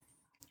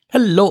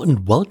Hello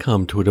and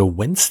welcome to the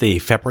Wednesday,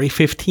 February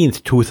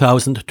 15th,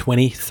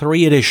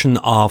 2023 edition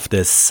of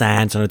the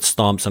SANS and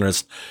Storm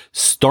Center's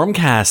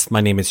StormCast.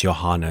 My name is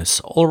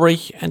Johannes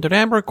Ulrich and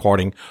today I'm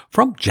recording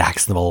from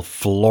Jacksonville,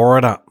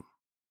 Florida.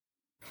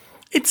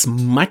 It's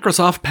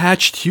Microsoft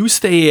Patch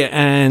Tuesday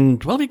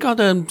and, well, we got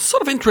a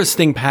sort of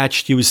interesting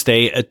Patch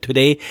Tuesday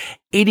today.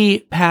 80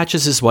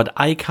 patches is what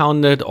I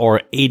counted,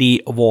 or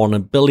 80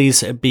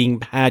 vulnerabilities being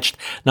patched.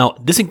 Now,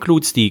 this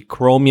includes the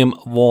Chromium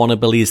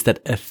vulnerabilities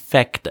that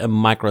affect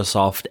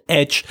Microsoft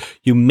Edge.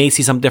 You may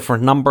see some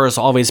different numbers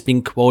always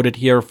being quoted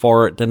here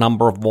for the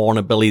number of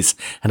vulnerabilities,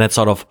 and that's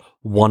sort of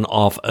one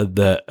of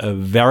the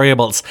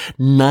variables.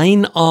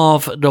 9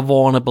 of the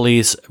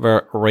vulnerabilities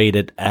were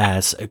rated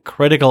as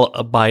critical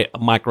by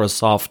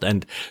Microsoft,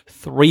 and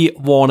 3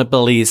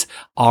 vulnerabilities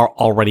are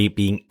already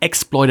being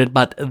exploited,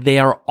 but they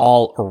are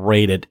all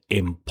rated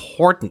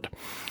important.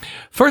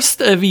 First,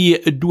 we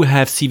do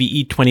have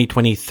CVE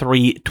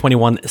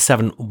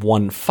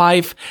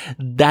 2023-21715.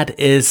 That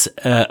is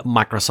a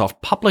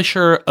Microsoft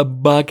Publisher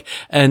bug.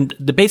 And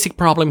the basic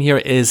problem here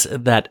is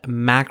that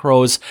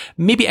macros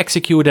may be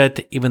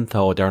executed even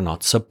though they're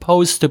not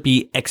supposed to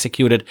be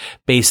executed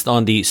based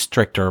on the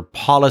stricter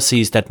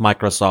policies that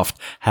Microsoft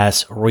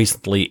has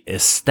recently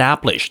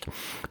established.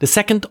 The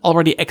second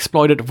already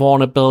exploited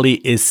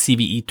vulnerability is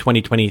CVE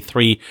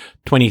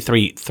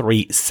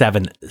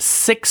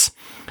 2023-23376.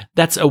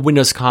 That's a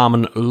Windows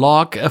Common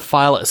Log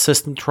File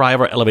System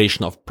Driver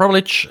Elevation of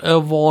Privilege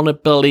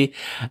vulnerability.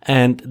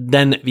 And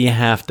then we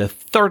have the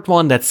third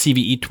one, that's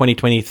CVE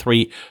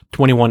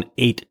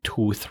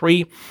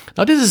 2023-21823.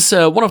 Now, this is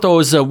one of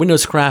those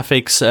Windows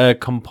Graphics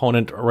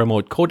component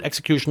remote code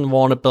execution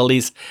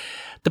vulnerabilities.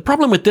 The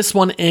problem with this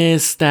one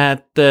is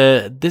that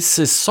this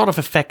is sort of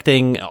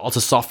affecting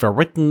also software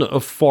written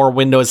for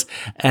Windows,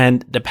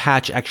 and the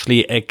patch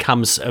actually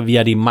comes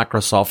via the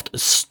Microsoft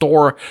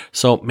Store.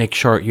 So make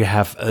sure you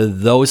have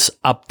those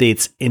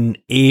updates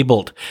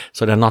enabled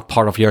so they're not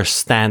part of your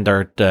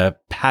standard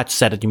patch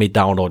set that you may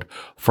download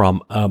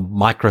from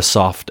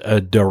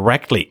Microsoft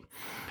directly.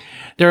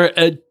 There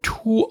are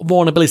 2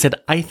 vulnerabilities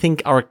that I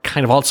think are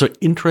kind of also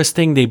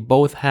interesting. They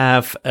both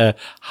have a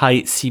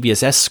high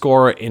CVSS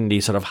score in the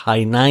sort of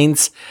high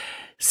 9s.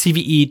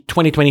 CVE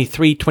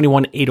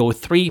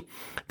 2023-21803.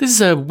 This is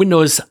a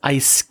Windows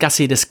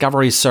iSCSI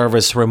Discovery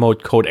Service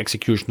remote code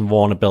execution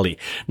vulnerability.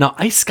 Now,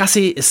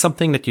 iSCSI is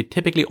something that you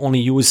typically only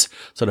use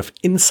sort of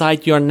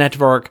inside your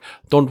network.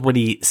 Don't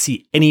really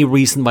see any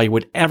reason why you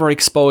would ever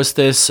expose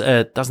this.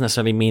 It doesn't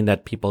necessarily mean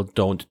that people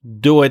don't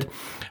do it,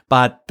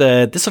 but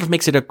this sort of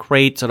makes it a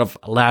great sort of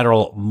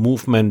lateral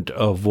movement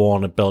of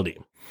vulnerability.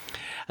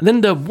 And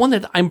then the one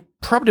that I'm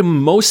probably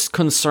most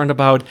concerned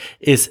about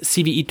is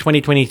CVE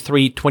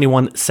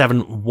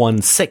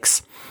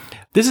 2023-21716.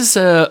 This is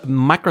a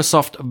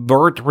Microsoft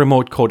Word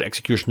remote code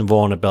execution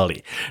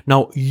vulnerability.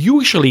 Now,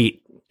 usually,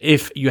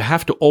 if you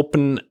have to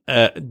open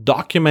a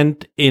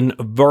document in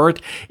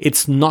Word,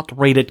 it's not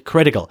rated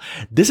critical.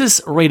 This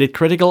is rated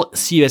critical,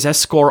 CVSS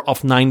score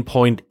of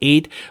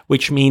 9.8,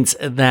 which means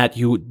that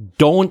you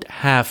don't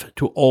have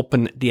to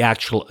open the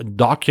actual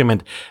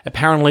document.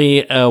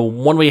 Apparently,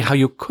 one way how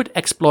you could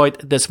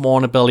exploit this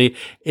vulnerability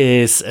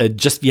is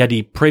just via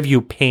the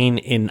preview pane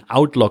in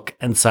Outlook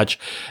and such.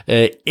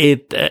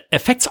 It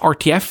affects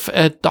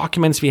RTF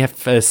documents. We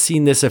have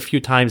seen this a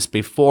few times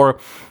before.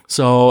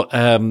 So,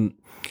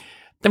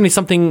 definitely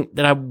something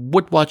that I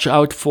would watch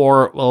out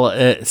for. We'll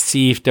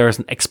see if there's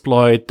an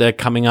exploit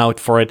coming out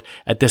for it.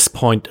 At this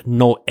point,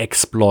 no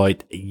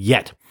exploit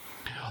yet.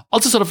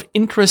 Also sort of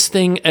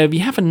interesting, we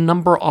have a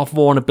number of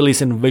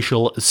vulnerabilities in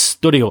Visual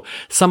Studio.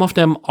 Some of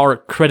them are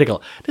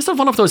critical. This is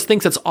one of those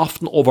things that's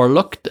often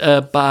overlooked,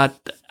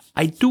 but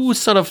I do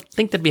sort of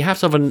think that we have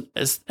sort of an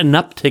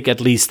uptick,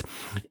 at least,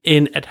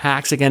 in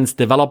attacks against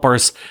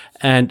developers,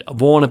 and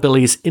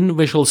vulnerabilities in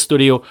Visual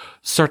Studio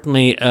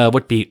certainly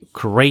would be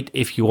great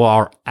if you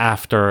are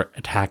after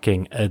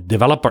attacking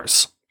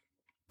developers.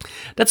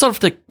 That's sort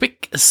of the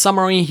quick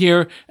summary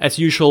here. As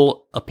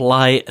usual,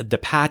 apply the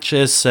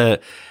patches.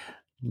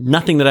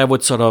 Nothing that I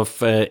would sort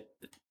of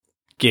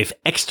give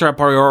extra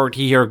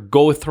priority here.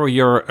 Go through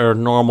your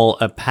normal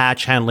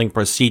patch handling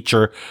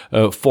procedure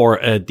for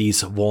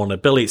these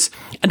vulnerabilities.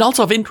 And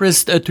also of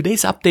interest,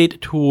 today's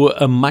update to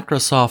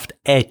Microsoft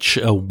Edge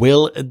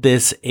will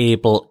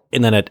disable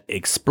Internet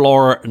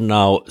Explorer.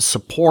 Now,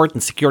 support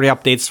and security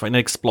updates for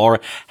Internet Explorer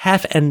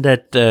have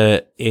ended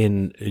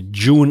in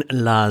June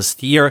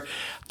last year.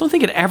 I don't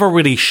think it ever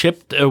really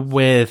shipped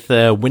with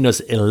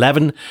Windows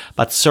 11,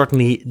 but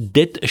certainly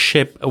did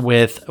ship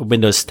with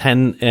Windows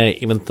 10,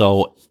 even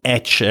though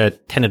Edge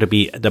tended to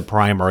be the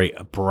primary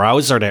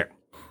browser there.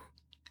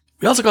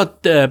 We also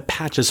got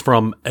patches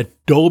from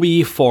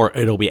Adobe for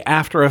Adobe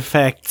After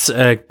Effects,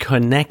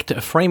 Connect,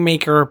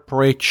 FrameMaker,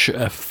 Bridge,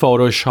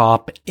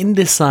 Photoshop,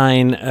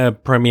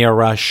 InDesign, Premiere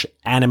Rush,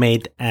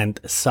 Animate, and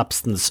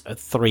Substance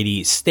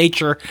 3D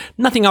Stager.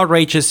 Nothing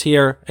outrageous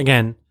here.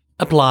 Again,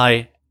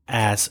 apply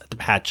as the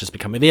patches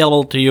become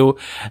available to you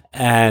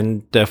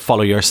and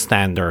follow your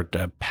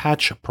standard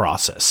patch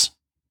process.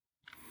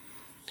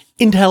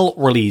 Intel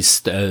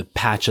released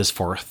patches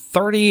for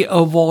 30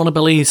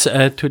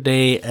 vulnerabilities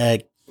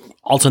today.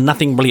 Also,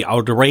 nothing really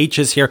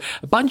outrageous here.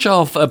 A bunch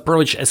of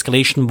privilege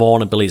escalation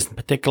vulnerabilities, in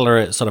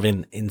particular, sort of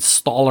in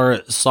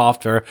installer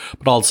software,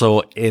 but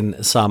also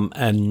in some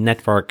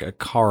network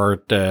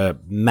card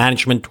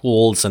management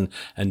tools and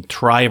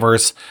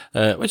drivers,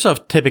 which are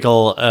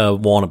typical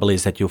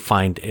vulnerabilities that you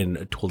find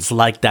in tools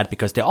like that,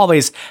 because they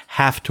always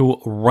have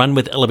to run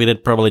with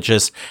elevated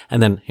privileges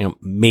and then,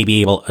 may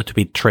be able to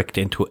be tricked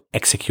into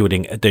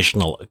executing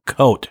additional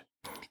code.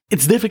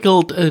 It's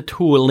difficult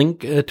to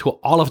link to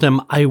all of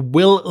them. I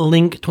will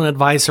link to an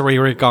advisory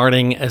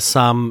regarding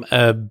some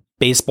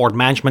baseboard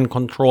management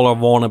controller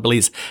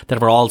vulnerabilities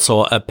that were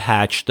also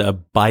patched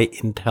by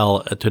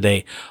Intel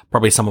today.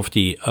 Probably some of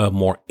the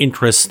more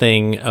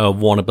interesting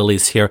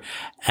vulnerabilities here,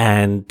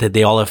 and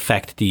they all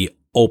affect the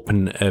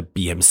Open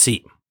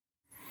BMC.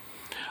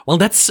 Well,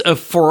 that's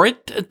for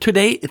it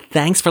today.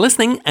 Thanks for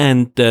listening,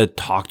 and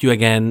talk to you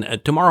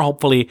again tomorrow,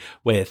 hopefully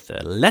with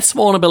less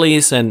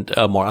vulnerabilities and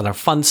more other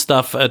fun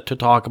stuff to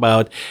talk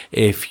about.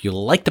 If you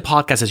like the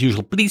podcast, as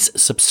usual, please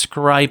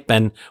subscribe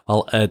and,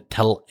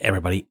 tell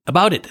everybody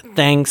about it.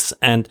 Thanks,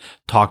 and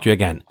talk to you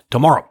again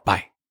tomorrow.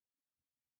 Bye.